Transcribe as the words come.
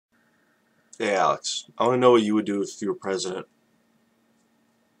Hey Alex, I want to know what you would do if you were president.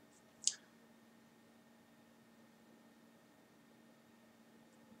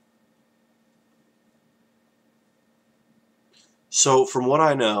 So, from what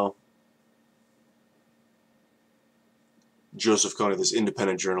I know, Joseph Kony, this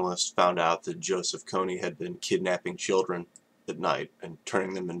independent journalist, found out that Joseph Kony had been kidnapping children at night and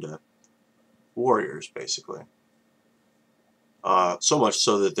turning them into warriors, basically. So much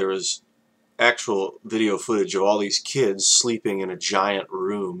so that there was actual video footage of all these kids sleeping in a giant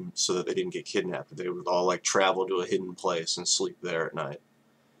room so that they didn't get kidnapped. They would all like travel to a hidden place and sleep there at night.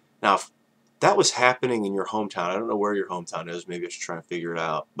 Now, if that was happening in your hometown, I don't know where your hometown is, maybe I should try and figure it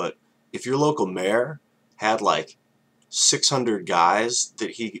out, but if your local mayor had like 600 guys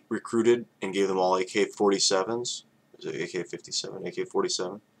that he recruited and gave them all AK-47s, is it AK-57,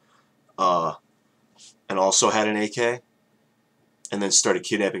 AK-47, uh, and also had an AK, and then started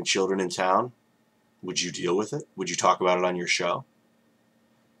kidnapping children in town, would you deal with it? Would you talk about it on your show?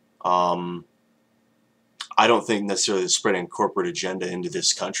 Um, I don't think necessarily spreading corporate agenda into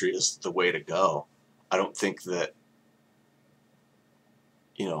this country is the way to go. I don't think that,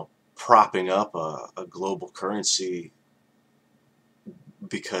 propping up a global currency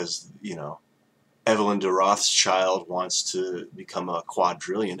because, Evelyn de Rothschild wants to become a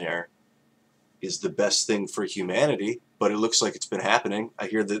quadrillionaire is the best thing for humanity, but it looks like it's been happening. I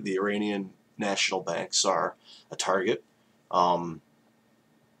hear that the Iranian national banks are a target.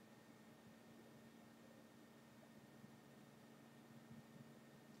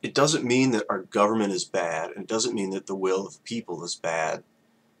 It doesn't mean that our government is bad, and it doesn't mean that the will of the people is bad.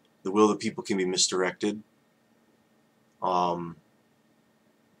 The will of the people can be misdirected. Um,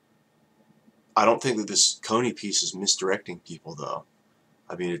 I don't think that this Kony piece is misdirecting people, though.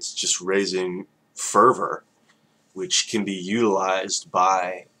 I mean, it's just raising fervor, which can be utilized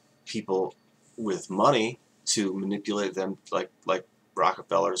by people with money to manipulate them, like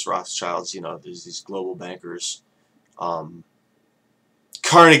Rockefellers, Rothschilds. There's these global bankers, um,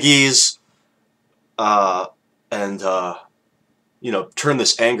 Carnegies, and turn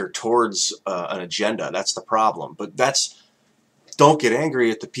this anger towards an agenda. That's the problem. But don't get angry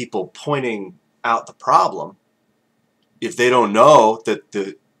at the people pointing out the problem if they don't know that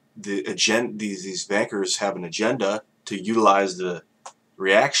the agenda, these bankers have an agenda to utilize the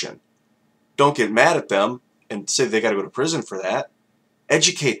reaction. Don't get mad at them and say they got to go to prison for that.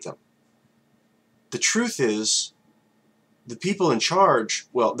 Educate them. The truth is, the people in charge,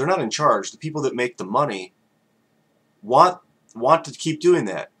 well, they're not in charge. The people that make the money want to keep doing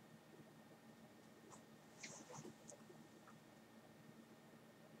that.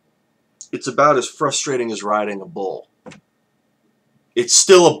 It's about as frustrating as riding a bull. It's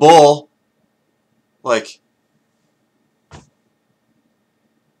still a bull. Like,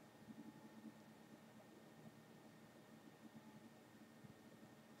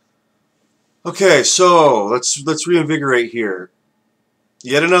 okay, so let's reinvigorate here.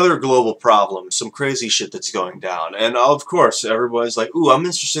 Yet another global problem, some crazy shit that's going down. And of course, everybody's like, ooh, I'm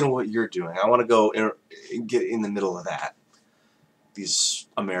interested in what you're doing. I want to go get in the middle of that. These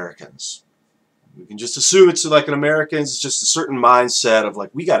Americans. We can just assume it's like an Americans, it's just a certain mindset of like,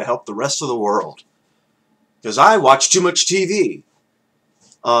 we got to help the rest of the world. Because I watch too much TV.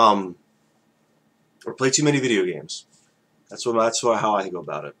 Or play too many video games. That's how I go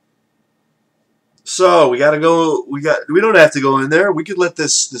about it. So we gotta go. We don't have to go in there. We could let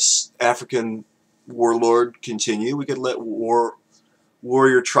this African warlord continue. We could let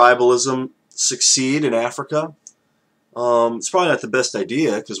warrior tribalism succeed in Africa. It's probably not the best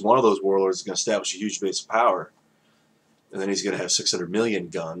idea because one of those warlords is going to establish a huge base of power, and then he's going to have 600 million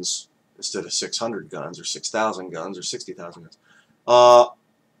guns instead of 600 guns or 6,000 guns or 60,000 guns.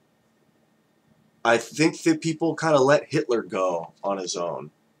 I think that people kind of let Hitler go on his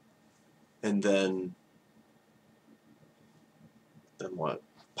own. And then what?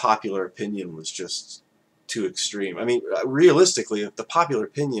 Popular opinion was just too extreme. I mean, realistically, if the popular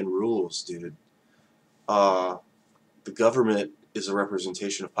opinion rules, dude, the government is a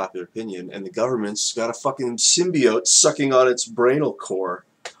representation of popular opinion, and the government's got a fucking symbiote sucking on its brainal core,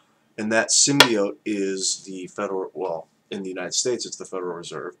 and that symbiote is the federal, well, in the United States, it's the Federal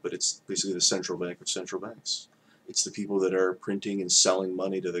Reserve, but it's basically the central bank of central banks. It's the people that are printing and selling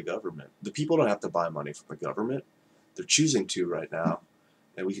money to the government. The people don't have to buy money from the government. They're choosing to right now,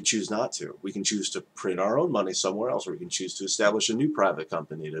 and we can choose not to. We can choose to print our own money somewhere else, or we can choose to establish a new private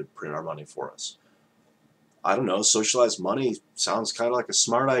company to print our money for us. I don't know, socialized money sounds kind of like a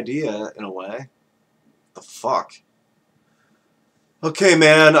smart idea in a way. The fuck? Okay,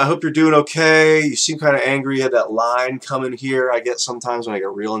 man, I hope you're doing okay. You seem kind of angry. You had that line coming here. I get sometimes when I get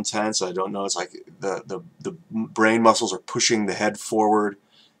real intense. I don't know. It's like the brain muscles are pushing the head forward.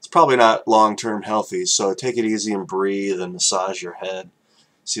 It's probably not long-term healthy, so take it easy and breathe and massage your head.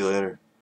 See you later.